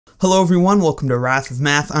Hello everyone, welcome to Wrath of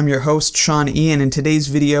Math. I'm your host, Sean E, and in today's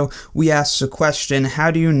video, we ask the question,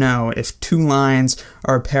 how do you know if two lines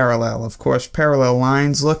are parallel? Of course, parallel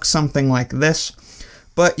lines look something like this,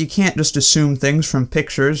 but you can't just assume things from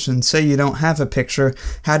pictures and say you don't have a picture.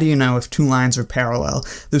 How do you know if two lines are parallel?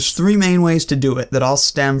 There's three main ways to do it that all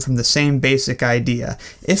stem from the same basic idea.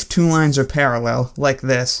 If two lines are parallel, like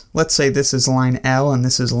this, let's say this is line L and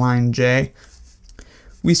this is line J,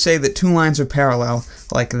 we say that two lines are parallel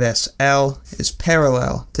like this. L is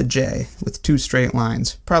parallel to J with two straight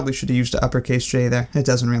lines. Probably should have used the uppercase J there. It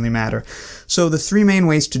doesn't really matter. So the three main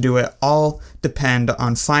ways to do it all depend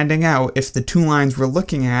on finding out if the two lines we're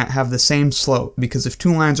looking at have the same slope. Because if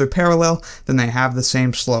two lines are parallel, then they have the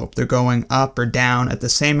same slope. They're going up or down at the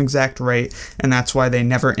same exact rate, and that's why they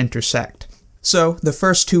never intersect. So, the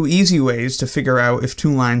first two easy ways to figure out if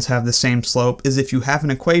two lines have the same slope is if you have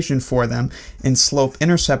an equation for them in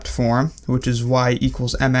slope-intercept form, which is y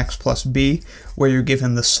equals mx plus b, where you're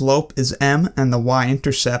given the slope is m and the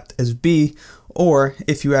y-intercept is b, or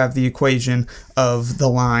if you have the equation of the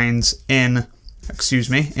lines in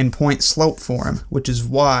point-slope form, which is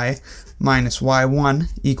y minus y1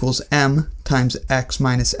 equals m times x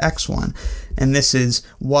minus x1. And this is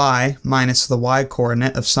y minus the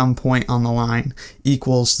y-coordinate of some point on the line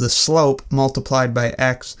equals the slope multiplied by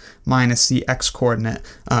x minus the x-coordinate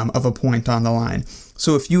of a point on the line.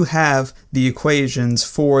 So if you have the equations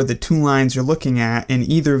for the two lines you're looking at in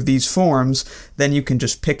either of these forms, then you can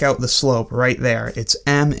just pick out the slope right there. It's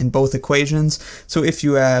m in both equations. So if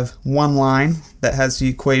you have one line that has the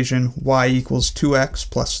equation y equals 2x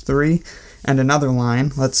plus 3, and another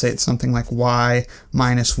line, let's say it's something like y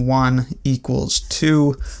minus 1 equals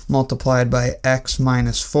 2 multiplied by x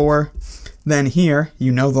minus 4, then here,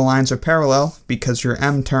 you know the lines are parallel because your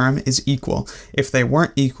m term is equal. If they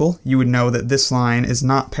weren't equal, you would know that this line is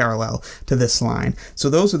not parallel to this line. So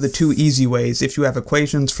those are the two easy ways. If you have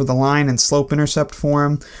equations for the line in slope-intercept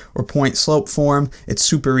form or point-slope form, it's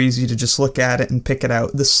super easy to just look at it and pick it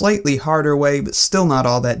out. The slightly harder way, but still not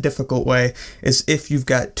all that difficult way, is if you've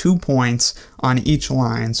got 2 points on each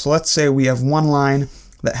line. So let's say we have one line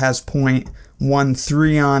that has point 1,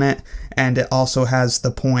 3 on it, and it also has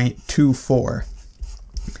the point 2, 4.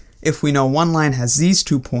 If we know one line has these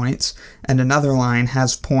 2 points, and another line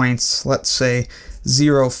has points, let's say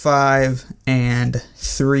 0, 5, and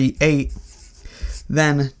 3, 8,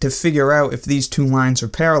 then to figure out if these two lines are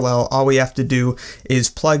parallel, all we have to do is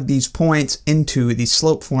plug these points into the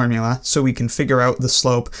slope formula so we can figure out the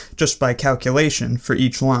slope just by calculation for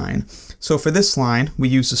each line. So for this line, we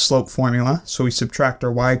use the slope formula, so we subtract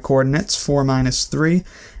our y-coordinates, 4 minus 3,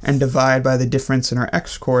 and divide by the difference in our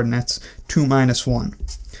x-coordinates, 2 minus 1.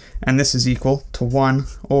 And this is equal to 1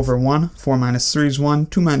 over 1. 4 minus 3 is 1,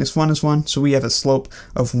 2 minus 1 is 1, so we have a slope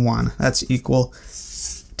of 1. That's equal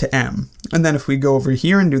to m. And then if we go over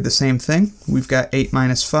here and do the same thing, we've got 8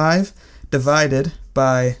 minus 5 divided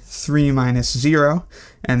by 3 minus 0,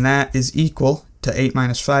 and that is equal to 8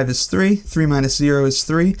 minus 5 is 3, 3 minus 0 is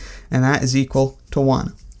 3, and that is equal to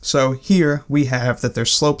 1. So here we have that their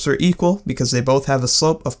slopes are equal because they both have a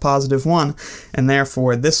slope of positive 1, and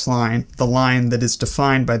therefore this line, the line that is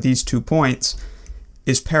defined by these 2 points,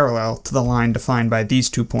 is parallel to the line defined by these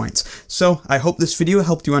 2 points. So I hope this video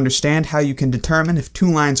helped you understand how you can determine if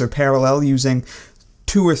two lines are parallel using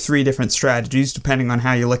 2 or 3 different strategies depending on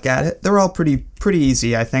how you look at it. They're all pretty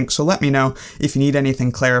easy, I think, so let me know if you need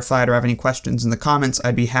anything clarified or have any questions in the comments.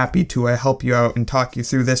 I'd be happy to help you out and talk you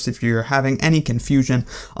through this if you're having any confusion.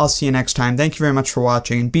 I'll see you next time. Thank you very much for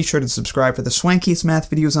watching, and be sure to subscribe for the swankiest math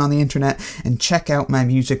videos on the internet, and check out my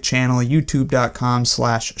music channel,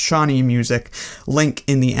 youtube.com/SeanEmusic, link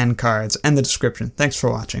in the end cards and the description. Thanks for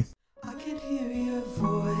watching. I can hear your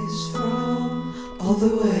voice from all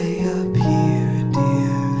the way up here,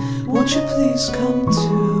 dear. Won't you please come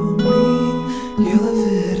to me? You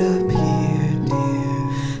live it up here,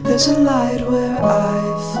 dear. There's a light where I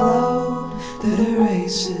float that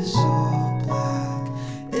erases all black.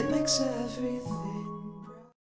 It makes everything